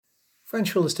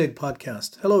French Real Estate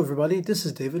Podcast. Hello, everybody. This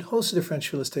is David, host of the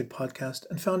French Real Estate Podcast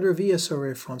and founder of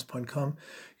ESRAFrance.com,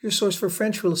 your source for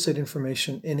French real estate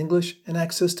information in English and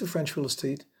access to French real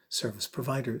estate service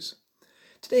providers.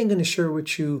 Today, I'm going to share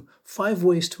with you 5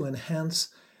 ways to enhance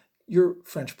your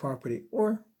French property,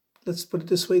 or let's put it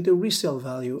this way, the resale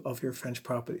value of your French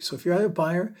property. So if you're a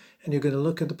buyer and you're going to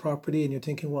look at the property and you're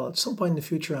thinking, well, at some point in the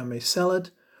future, I may sell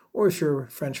it, or if you're a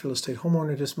French real estate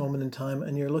homeowner at this moment in time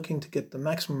and you're looking to get the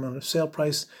maximum amount of sale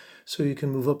price so you can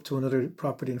move up to another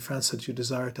property in France that you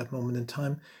desire at that moment in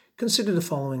time, consider the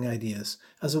following ideas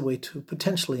as a way to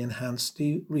potentially enhance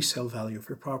the resale value of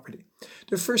your property.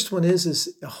 The first one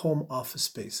is a home office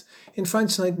space. In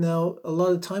France right now, a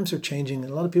lot of times are changing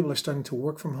and a lot of people are starting to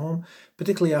work from home,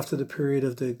 particularly after the period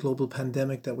of the global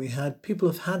pandemic that we had. People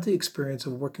have had the experience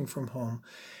of working from home,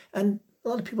 and a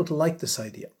lot of people like this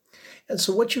idea. And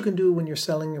so what you can do when you're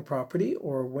selling your property,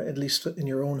 or at least in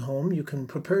your own home, you can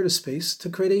prepare the space to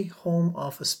create a home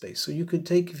office space. So you could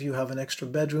take, if you have an extra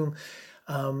bedroom,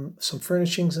 some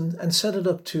furnishings and set it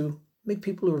up to make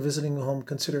people who are visiting the home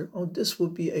consider, oh, this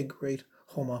would be a great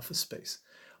home office space.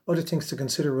 Other things to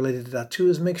consider related to that too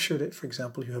is make sure that, for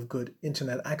example, you have good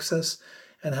internet access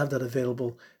and have that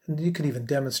available. And you can even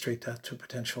demonstrate that to a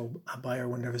potential buyer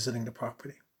when they're visiting the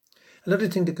property. Another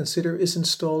thing to consider is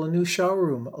install a new shower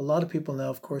room. A lot of people now,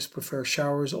 of course, prefer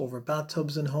showers over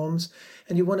bathtubs in homes.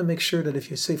 And you want to make sure that if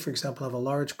you say, for example, have a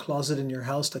large closet in your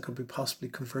house that could be possibly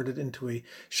converted into a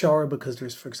shower because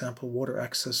there's, for example, water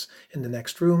access in the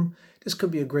next room, this could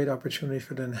be a great opportunity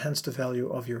for to enhance the value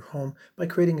of your home by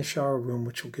creating a shower room,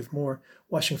 which will give more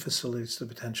washing facilities to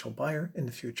the potential buyer in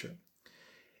the future.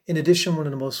 In addition, one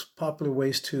of the most popular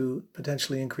ways to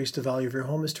potentially increase the value of your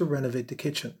home is to renovate the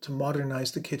kitchen, to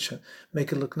modernize the kitchen,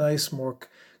 make it look nice, more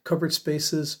cupboard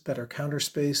spaces, better counter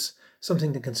space,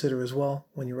 something to consider as well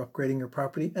when you're upgrading your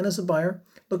property. And as a buyer,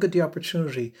 look at the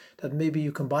opportunity that maybe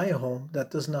you can buy a home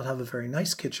that does not have a very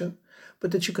nice kitchen,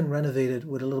 but that you can renovate it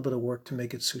with a little bit of work to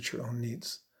make it suit your own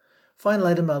needs. Final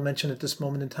item I'll mention at this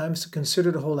moment in time is to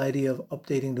consider the whole idea of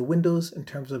updating the windows in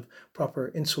terms of proper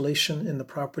insulation in the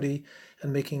property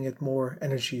and making it more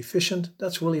energy efficient.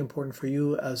 That's really important for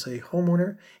you as a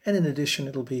homeowner. And in addition,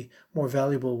 it'll be more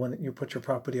valuable when you put your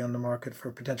property on the market for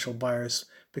potential buyers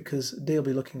because they'll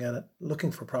be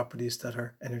looking for properties that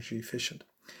are energy efficient.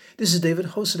 This is David,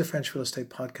 host of the French Real Estate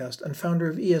Podcast and founder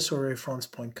of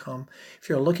ESRAFrance.com. If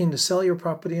you're looking to sell your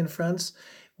property in France,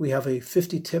 we have a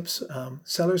 50 tips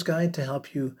seller's guide to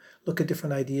help you look at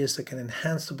different ideas that can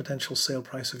enhance the potential sale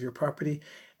price of your property.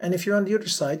 And if you're on the other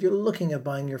side, you're looking at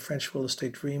buying your French real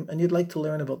estate dream and you'd like to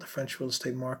learn about the French real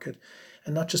estate market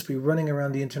and not just be running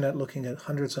around the internet looking at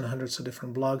hundreds and hundreds of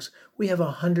different blogs, we have a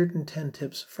 110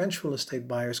 tips French real estate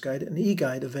buyer's guide, an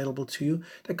e-guide available to you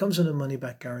that comes with a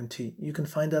money-back guarantee. You can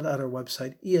find that at our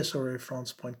website,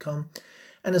 ESRAFrance.com.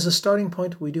 And as a starting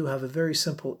point, we do have a very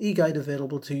simple e-guide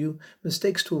available to you,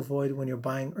 mistakes to avoid when you're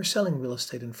buying or selling real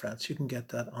estate in France. You can get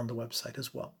that on the website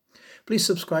as well. Please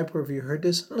subscribe wherever you heard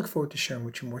this and look forward to sharing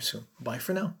with you more soon. Bye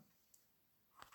for now.